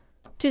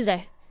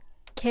Tuesday,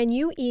 can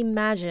you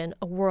imagine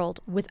a world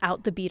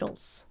without the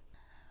Beatles?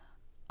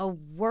 A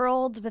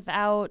world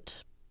without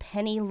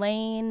Penny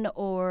Lane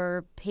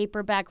or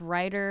Paperback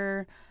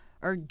Writer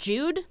or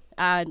Jude?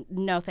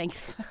 No,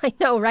 thanks. I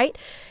know, right?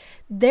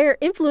 Their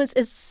influence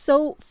is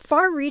so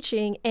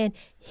far-reaching and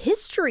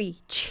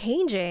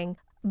history-changing,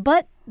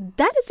 but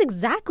that is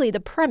exactly the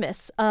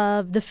premise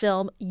of the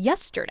film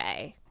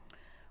Yesterday.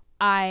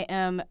 I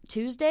am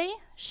Tuesday.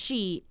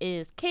 She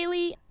is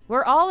Kaylee.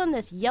 We're all in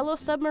this yellow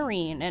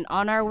submarine and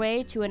on our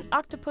way to an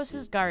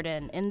octopus's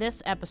garden in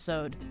this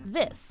episode.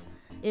 This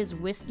is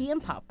Whiskey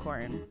and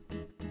Popcorn.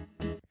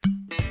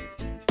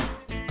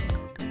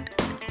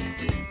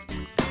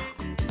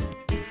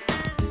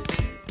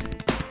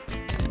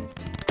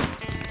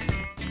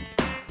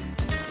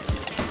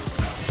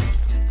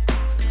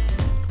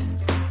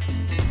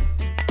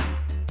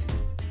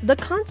 The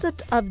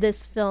concept of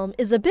this film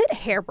is a bit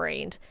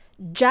harebrained.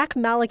 Jack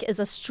Malek is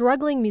a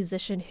struggling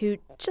musician who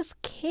just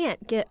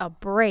can't get a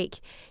break.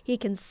 He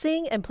can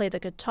sing and play the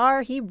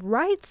guitar, he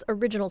writes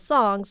original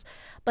songs,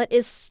 but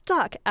is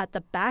stuck at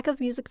the back of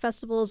music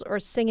festivals or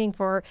singing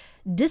for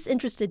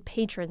disinterested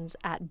patrons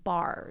at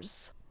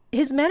bars.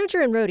 His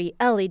manager and roadie,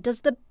 Ellie,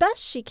 does the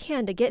best she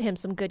can to get him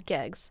some good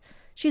gigs.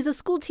 She's a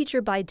school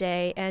teacher by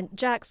day and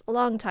Jack's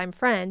longtime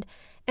friend,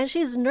 and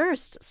she's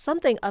nursed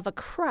something of a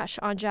crush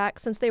on Jack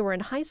since they were in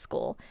high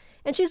school,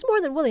 and she's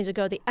more than willing to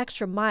go the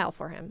extra mile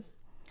for him.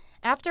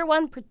 After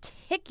one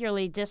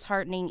particularly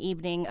disheartening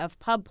evening of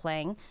pub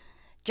playing,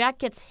 Jack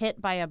gets hit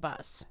by a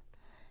bus.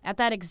 At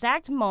that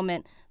exact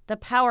moment, the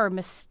power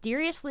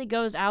mysteriously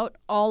goes out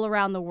all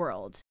around the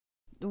world.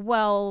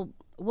 Well,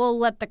 we'll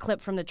let the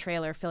clip from the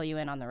trailer fill you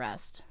in on the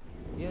rest.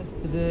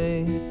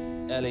 Yesterday,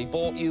 Ellie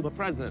bought you a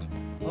present.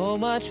 all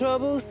my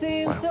troubles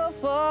seem so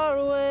far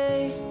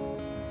away.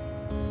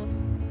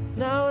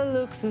 Now it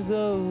looks as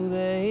though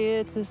they're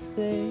here to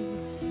stay.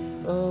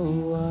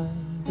 Oh, I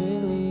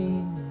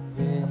believe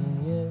in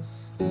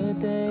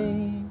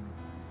yesterday.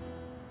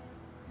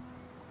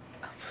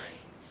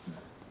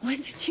 When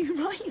did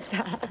you write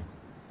that?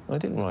 I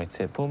didn't write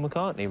it. Paul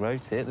McCartney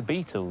wrote it. The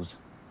Beatles.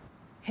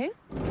 Who?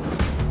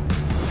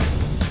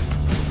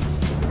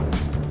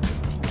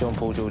 John,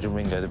 Paul, George and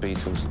Ringo, the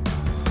Beatles.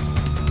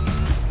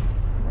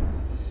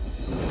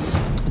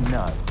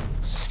 No.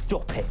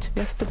 Stop it.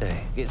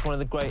 Yesterday. It's one of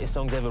the greatest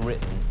songs ever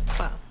written.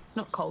 Well, it's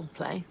not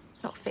Coldplay.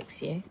 It's not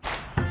Fix You.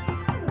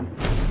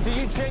 Do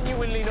you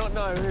genuinely not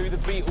know who the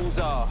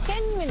Beatles are?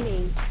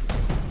 Genuinely.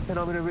 Then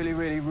I'm in a really,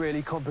 really,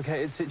 really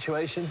complicated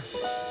situation.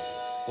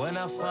 When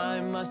I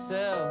find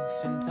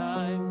myself in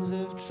times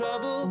of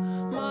trouble,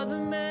 Mother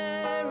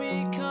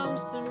Mary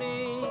comes to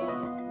me.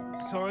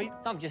 Sorry,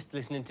 I'm just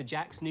listening to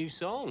Jack's new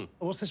song.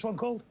 What's this one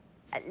called?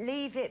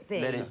 Leave it be.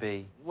 Let it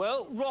be.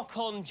 Well, rock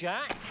on,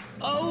 Jack.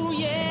 Oh,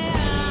 yeah,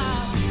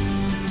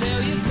 I'll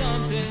tell you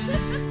something.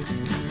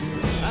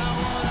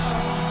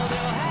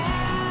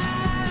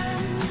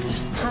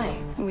 Hi,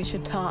 we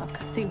should talk.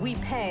 See, we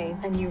pay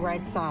and you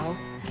write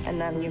songs, and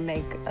then you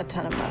make a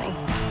ton of money.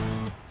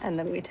 And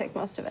then we take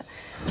most of it.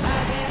 The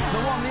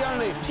one, the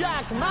only,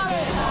 Jack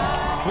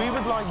Malek! We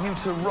would like you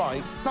to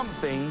write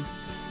something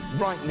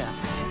right now.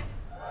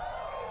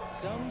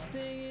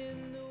 Something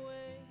in the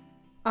way.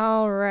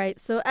 All right,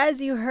 so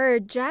as you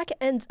heard, Jack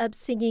ends up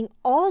singing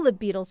all the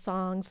Beatles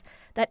songs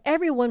that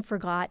everyone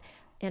forgot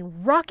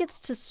and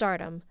rockets to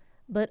stardom,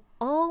 but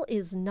all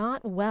is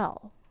not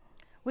well.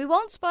 We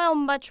won't spoil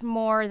much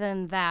more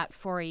than that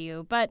for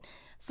you, but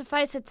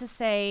suffice it to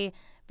say,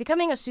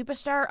 becoming a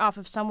superstar off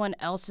of someone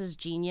else's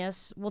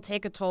genius will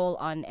take a toll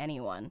on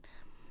anyone.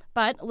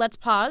 But let's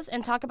pause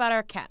and talk about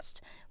our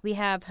cast. We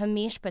have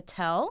Himesh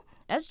Patel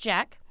as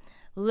Jack,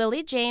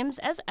 Lily James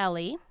as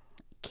Ellie,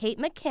 Kate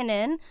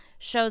McKinnon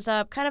shows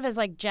up kind of as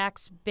like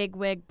Jack's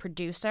bigwig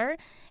producer,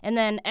 and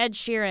then Ed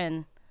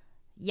Sheeran,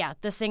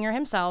 the singer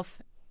himself,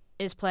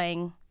 is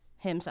playing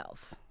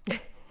himself.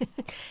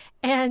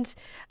 And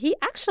he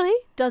actually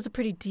does a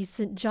pretty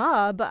decent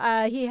job.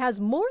 He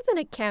has more than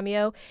a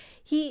cameo.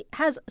 He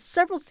has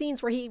several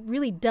scenes where he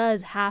really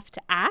does have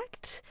to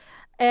act.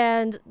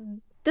 And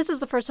this is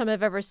the first time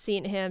I've ever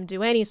seen him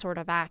do any sort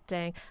of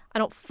acting. I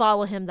don't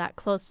follow him that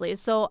closely,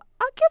 so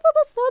I'll give him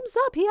a thumbs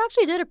up. He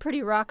actually did a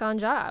pretty rock-on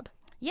job.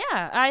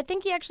 Yeah, I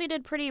think he actually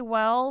did pretty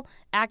well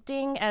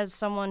acting as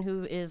someone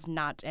who is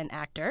not an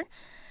actor.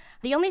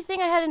 The only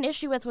thing I had an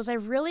issue with was I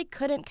really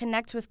couldn't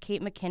connect with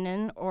Kate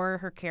McKinnon or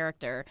her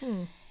character.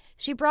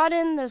 She brought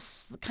in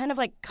this kind of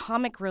like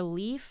comic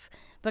relief,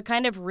 but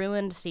kind of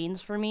ruined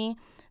scenes for me.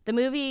 The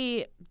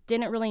movie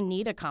didn't really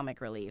need a comic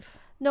relief.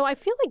 No, I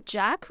feel like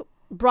Jack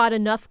brought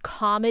enough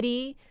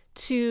comedy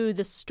to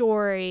the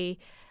story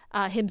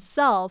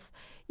himself.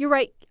 You're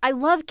right. I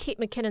love Kate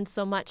McKinnon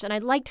so much, and I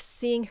liked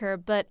seeing her,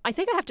 but I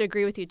think I have to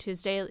agree with you,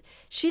 Tuesday.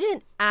 She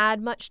didn't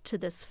add much to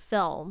this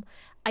film.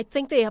 I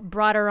think they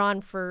brought her on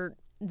for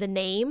the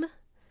name,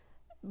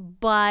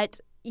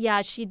 but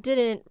yeah, she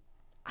didn't,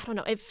 I don't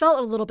know, it felt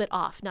a little bit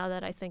off now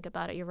that I think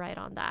about it. You're right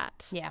on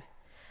that. Yeah.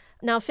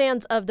 Now,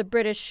 fans of the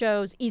British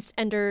shows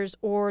EastEnders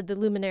or The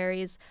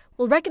Luminaries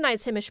will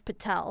recognize Himesh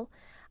Patel.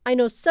 I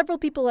know several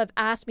people have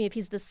asked me if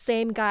he's the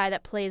same guy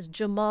that plays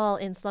Jamal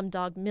in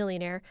Slumdog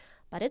Millionaire,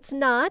 but it's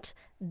not.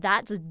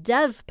 That's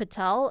Dev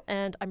Patel,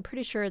 and I'm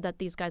pretty sure that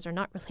these guys are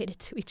not related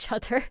to each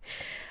other.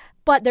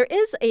 But there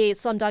is a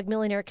Slumdog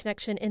Millionaire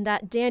connection in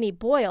that Danny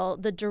Boyle,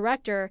 the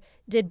director,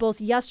 did both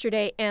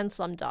Yesterday and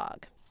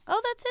Slumdog.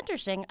 Oh, that's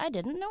interesting. I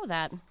didn't know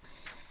that.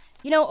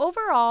 You know,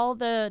 overall,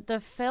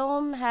 the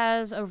film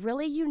has a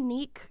really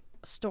unique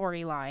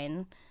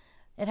storyline.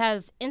 It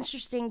has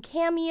interesting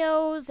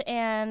cameos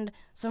and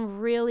some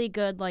really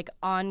good, like,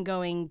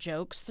 ongoing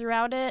jokes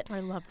throughout it.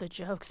 I love the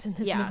jokes in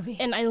this movie.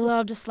 And I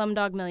loved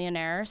Slumdog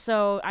Millionaire.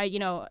 So,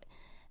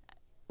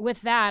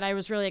 with that, I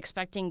was really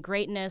expecting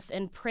greatness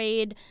and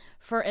prayed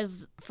for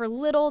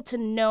little to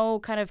no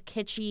kind of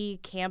kitschy,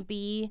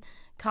 campy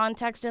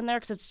context in there,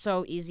 because it's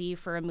so easy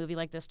for a movie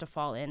like this to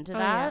fall into that.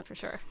 Yeah, for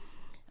sure.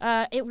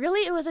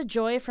 It was a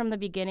joy from the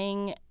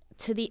beginning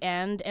to the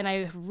end, and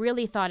I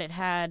really thought it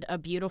had a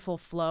beautiful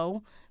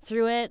flow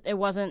through it. It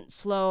wasn't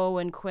slow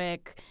and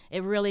quick.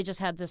 It really just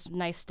had this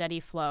nice steady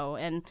flow.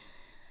 And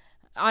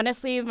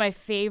honestly, my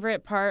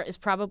favorite part is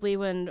probably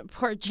when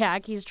poor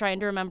Jack, he's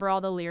trying to remember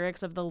all the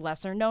lyrics of the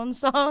lesser known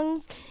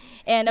songs,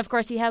 and of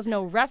course he has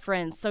no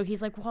reference, so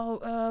he's like,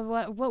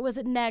 whoa, what was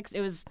it next?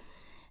 It was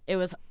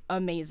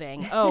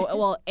amazing. Oh,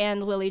 well,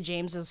 and Lily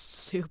James is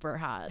super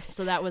hot,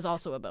 so that was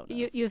also a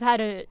bonus. You've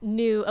had a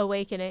new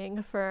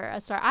awakening for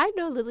a star. I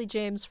know Lily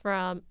James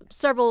from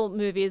several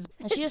movies.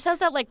 And she just has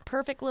that, like,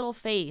 perfect little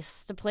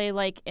face to play,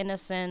 like,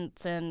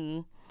 innocent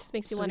and just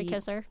makes you want to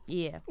kiss her.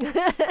 Yeah.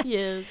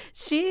 Yes.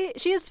 She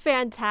is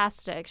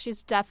fantastic.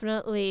 She's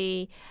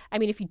definitely, I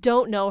mean, if you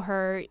don't know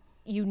her,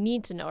 you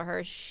need to know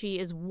her. She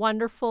is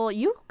wonderful.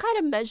 You kind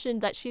of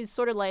mentioned that she's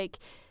sort of like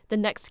the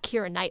next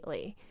Keira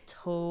Knightley.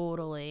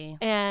 Totally.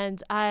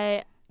 And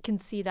I can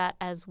see that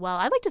as well.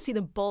 I'd like to see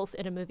them both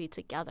in a movie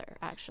together,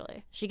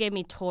 actually. She gave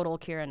me total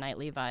Keira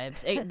Knightley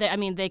vibes.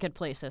 They could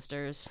play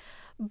sisters.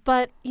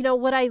 But, you know,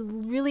 what I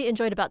really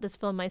enjoyed about this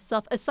film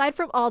myself, aside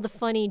from all the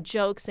funny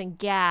jokes and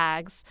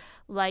gags,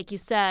 like you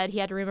said, he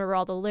had to remember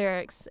all the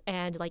lyrics,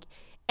 and, like,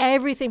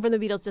 everything from the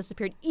Beatles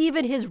disappeared,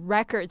 even his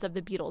records of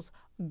the Beatles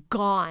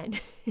gone.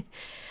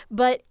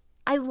 But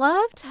I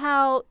loved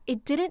how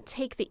it didn't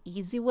take the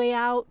easy way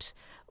out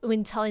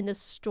when telling the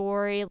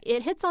story.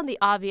 It hits on the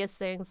obvious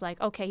things, like,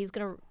 okay, he's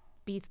going to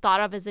be thought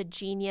of as a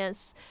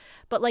genius,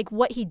 but, like,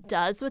 what he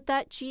does with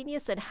that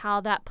genius and how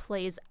that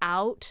plays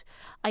out,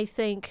 I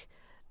think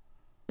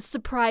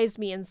surprised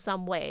me in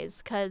some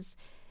ways, because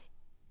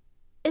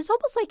it's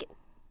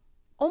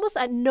almost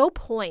at no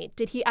point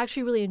did he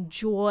actually really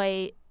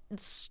enjoy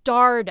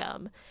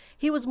stardom.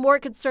 He was more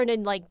concerned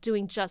in, like,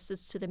 doing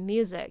justice to the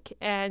music,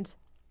 and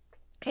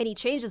any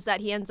changes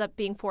that he ends up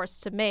being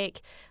forced to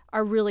make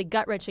are really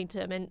gut-wrenching to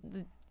him.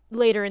 And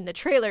later in the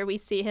trailer, we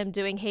see him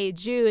doing Hey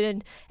Jude,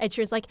 and Ed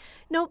Sheeran's like,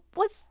 no,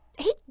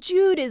 Hey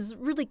Jude is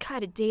really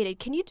kind of dated.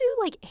 Can you do,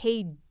 like,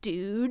 Hey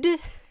Dude?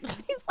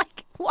 He's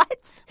like,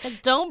 what?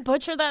 Like, don't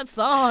butcher that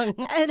song.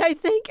 And I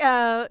think,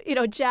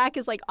 Jack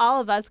is like all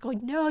of us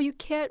going, no, you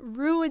can't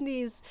ruin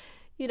these,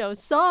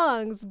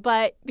 songs.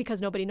 But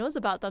because nobody knows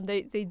about them,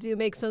 they do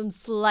make some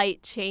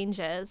slight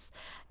changes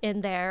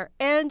in there.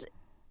 And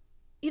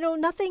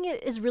nothing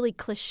is really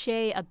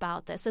cliche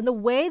about this. And the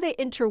way they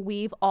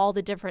interweave all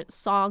the different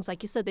songs,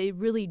 like you said, they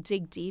really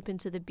dig deep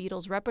into the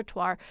Beatles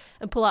repertoire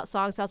and pull out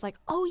songs. I was like,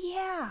 oh,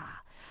 yeah,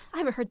 I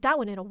haven't heard that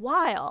one in a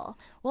while.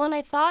 Well, and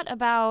I thought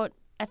about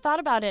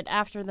it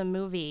after the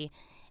movie.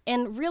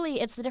 And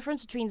really, it's the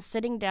difference between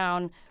sitting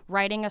down,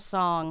 writing a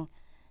song,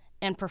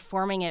 and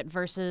performing it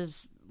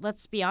versus,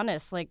 let's be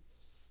honest, like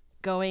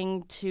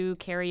going to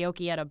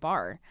karaoke at a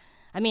bar.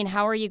 I mean,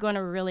 how are you going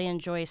to really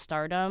enjoy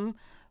stardom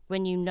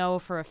when you know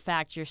for a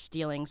fact you're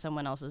stealing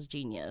someone else's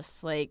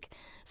genius?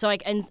 So I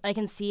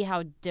can see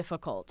how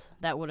difficult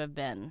that would have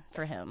been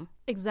for him.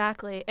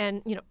 Exactly.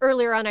 And,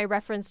 earlier on I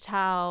referenced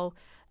how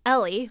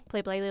Ellie,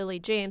 played by Lily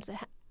James,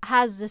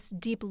 has this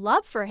deep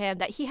love for him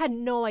that he had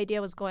no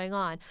idea was going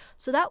on.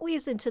 So that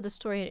weaves into the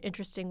story in an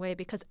interesting way,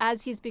 because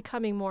as he's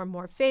becoming more and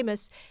more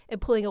famous and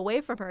pulling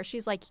away from her,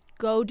 she's like,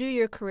 go do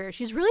your career.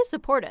 She's really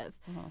supportive,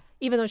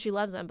 even though she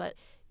loves him, but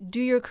do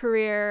your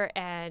career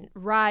and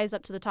rise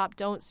up to the top.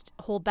 Don't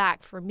hold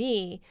back for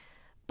me.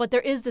 But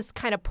there is this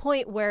kind of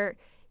point where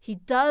he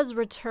does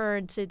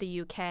return to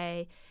the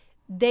UK.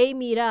 They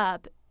meet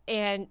up,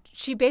 and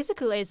she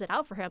basically lays it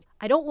out for him.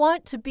 I don't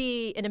want to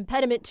be an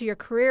impediment to your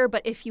career,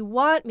 but if you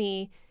want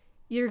me,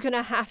 you're going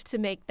to have to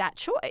make that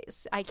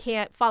choice. I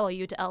can't follow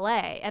you to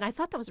LA. And I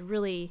thought that was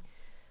really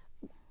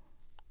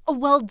a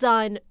well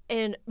done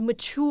and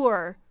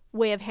mature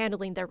way of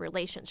handling their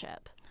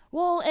relationship.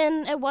 Well,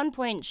 and at one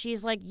point,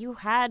 she's like, you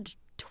had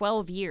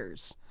 12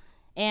 years,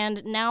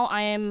 and now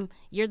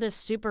you're this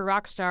super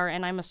rock star,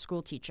 and I'm a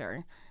school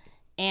teacher.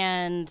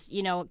 And,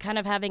 kind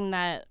of having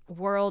that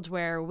world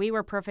where we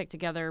were perfect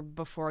together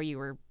before you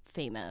were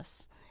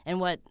famous.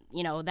 And what,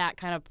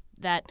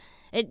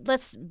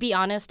 let's be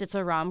honest, it's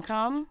a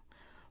rom-com,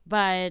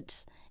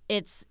 but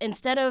it's,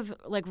 instead of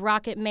like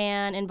Rocket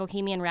Man and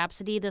Bohemian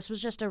Rhapsody, this was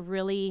just a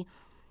really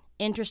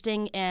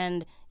interesting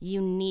and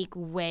unique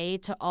way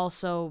to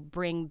also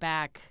bring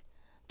back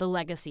the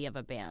legacy of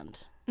a band.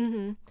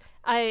 Mm-hmm.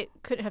 I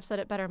couldn't have said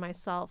it better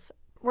myself.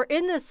 We're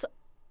in this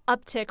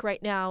uptick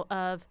right now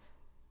of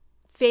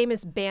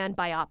famous band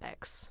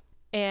biopics.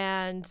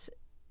 And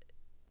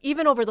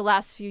even over the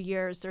last few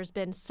years, there's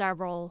been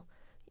several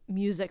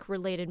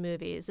music-related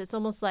movies. It's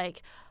almost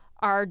like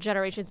our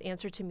generation's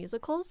answer to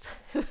musicals.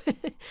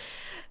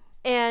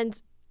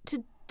 And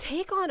to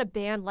take on a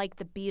band like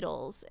the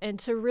Beatles and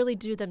to really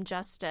do them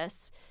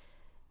justice,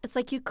 it's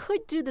like you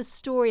could do the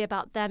story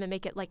about them and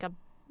make it like a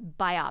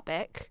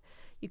biopic.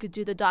 You could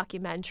do the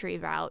documentary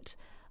route.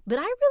 But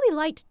I really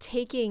liked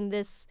taking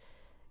this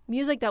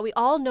music that we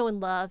all know and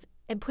love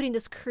and putting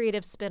this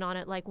creative spin on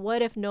it. Like,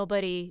 what if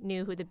nobody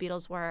knew who the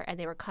Beatles were and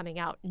they were coming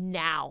out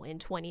now in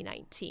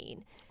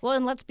 2019? Well,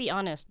 and let's be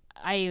honest,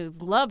 I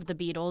love the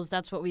Beatles.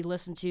 That's what we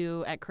listen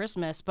to at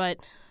Christmas. But,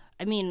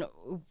 I mean,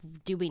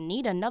 do we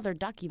need another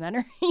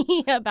documentary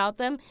about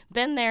them?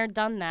 Been there,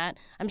 done that.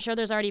 I'm sure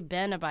there's already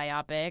been a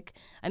biopic.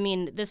 I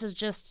mean, this is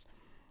just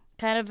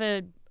kind of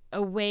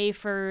a way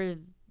for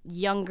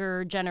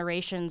younger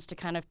generations to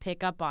kind of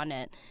pick up on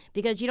it,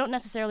 because you don't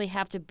necessarily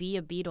have to be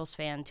a Beatles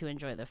fan to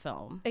enjoy the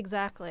film.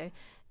 Exactly.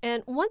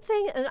 And one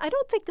thing, and I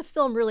don't think the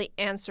film really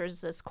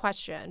answers this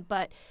question,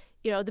 but,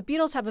 you know, the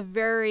Beatles have a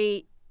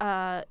very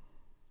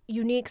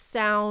unique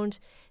sound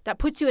that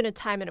puts you in a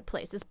time and a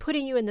place. It's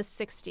putting you in the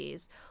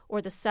 60s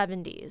or the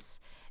 70s.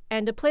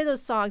 And to play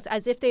those songs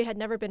as if they had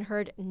never been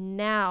heard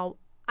now,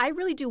 I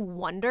really do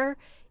wonder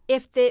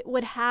if they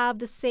would have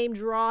the same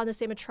draw and the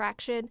same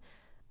attraction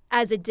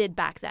as it did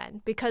back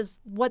then, because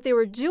what they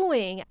were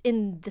doing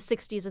in the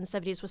 60s and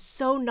 70s was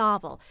so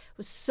novel,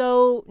 was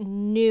so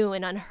new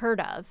and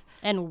unheard of.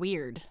 And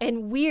weird.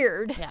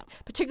 Yeah.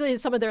 Particularly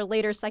some of their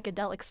later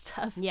psychedelic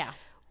stuff. Yeah.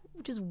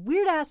 Which is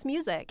weird-ass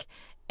music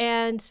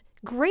and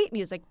great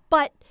music.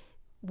 But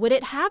would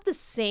it have the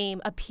same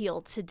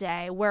appeal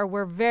today, where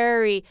we're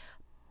very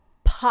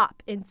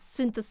pop and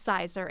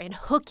synthesizer and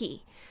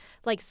hooky?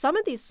 Like, some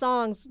of these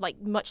songs,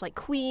 like much like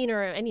Queen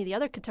or any of the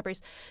other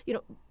contemporaries, you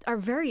know, are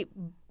very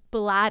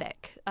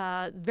balladic,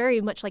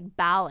 very much like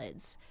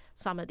ballads,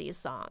 some of these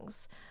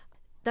songs.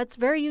 That's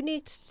very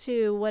unique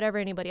to whatever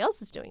anybody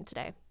else is doing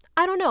today.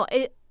 I don't know.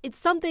 It's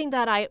something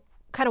that I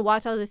kind of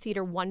walked out of the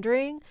theater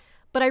wondering,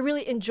 but I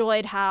really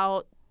enjoyed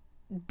how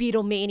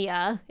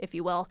Beatlemania, if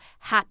you will,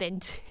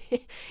 happened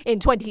in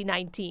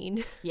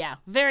 2019. Yeah,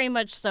 very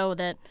much so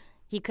that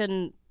he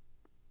couldn't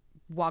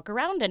walk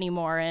around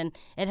anymore, and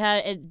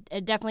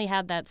it definitely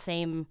had that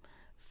same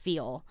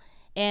feel.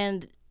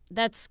 And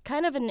that's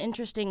kind of an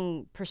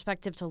interesting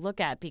perspective to look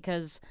at,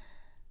 because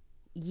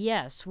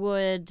yes,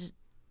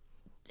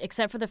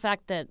 except for the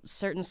fact that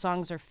certain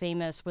songs are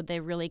famous, would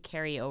they really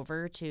carry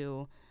over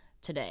to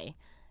today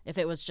if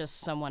it was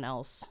just someone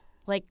else?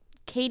 Like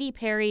Katy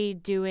Perry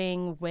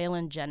doing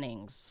Waylon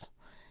Jennings.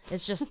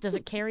 It's just, does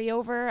it carry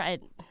over?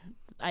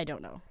 I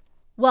don't know.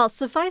 Well,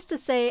 suffice to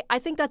say, I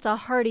think that's a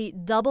hearty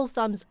double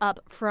thumbs up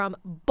from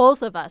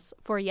both of us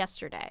for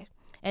yesterday.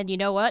 And you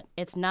know what?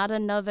 It's not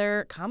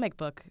another comic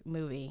book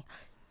movie.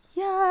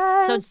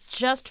 Yes! So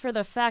just for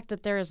the fact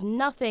that there is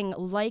nothing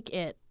like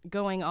it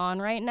going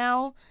on right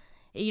now,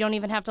 you don't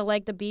even have to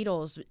like the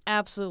Beatles.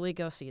 Absolutely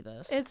go see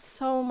this. It's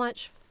so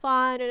much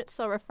fun and it's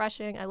so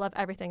refreshing. I love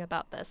everything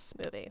about this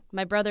movie.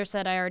 My brother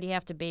said I already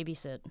have to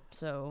babysit,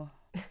 so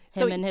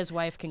him and his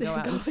wife can go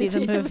out and see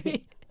the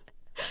movie.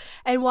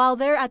 And while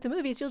they're at the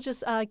movies, you'll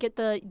just get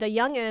the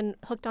youngin'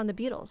 hooked on the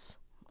Beatles.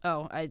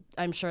 Oh,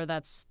 I'm sure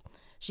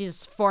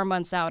she's 4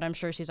 months out. I'm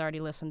sure she's already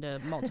listened to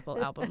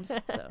multiple albums.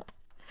 So.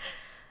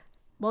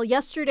 Well,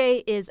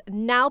 Yesterday is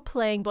now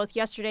playing both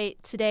yesterday,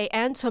 today,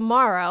 and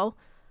tomorrow,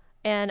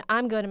 and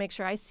I'm going to make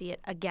sure I see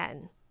it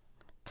again.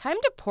 Time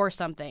to pour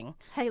something.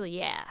 Hell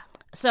yeah.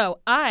 So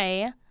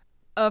I,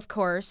 of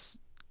course,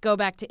 go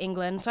back to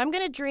England. So I'm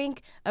going to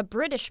drink a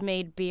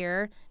British-made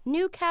beer,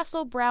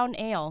 Newcastle Brown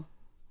Ale.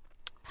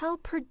 How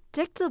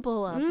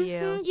predictable of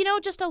you. You know,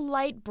 just a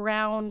light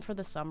brown for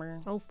the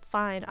summer. Oh,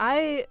 fine.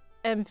 I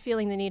am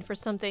feeling the need for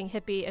something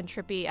hippie and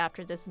trippy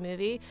after this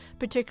movie.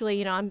 Particularly,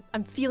 you know,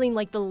 I'm feeling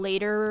like the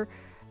later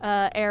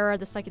era,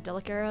 the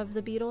psychedelic era of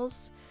the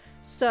Beatles.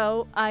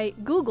 So I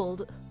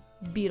Googled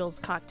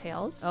Beatles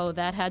cocktails. Oh,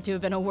 that had to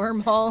have been a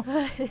wormhole.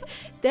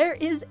 There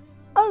is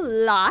a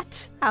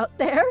lot out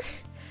there.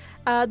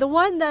 The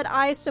one that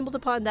I stumbled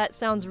upon that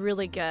sounds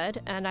really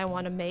good and I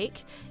want to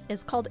make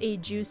is called a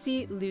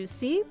Juicy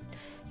Lucy,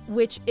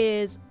 which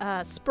is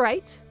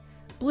Sprite,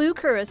 blue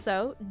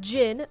curacao,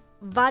 gin,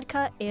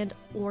 vodka, and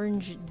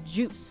orange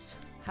juice.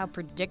 How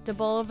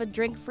predictable of a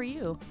drink for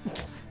you.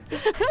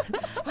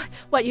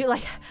 What, you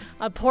like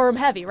pour them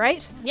heavy,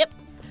 right? Yep.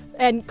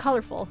 And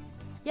colorful.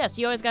 Yes,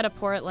 you always got to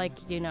pour it like,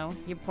 you know,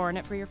 you're pouring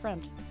it for your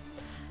friend.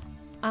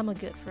 I'm a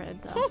good friend,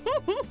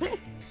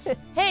 though.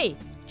 Hey,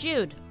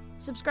 Jude.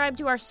 Subscribe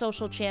to our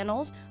social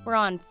channels. We're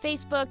on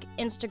Facebook,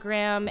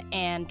 Instagram,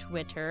 and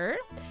Twitter.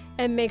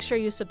 And make sure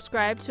you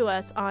subscribe to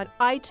us on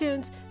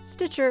iTunes,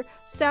 Stitcher,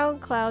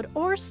 SoundCloud,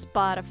 or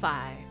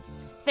Spotify.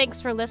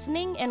 Thanks for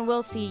listening, and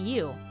we'll see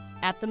you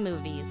at the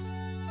movies.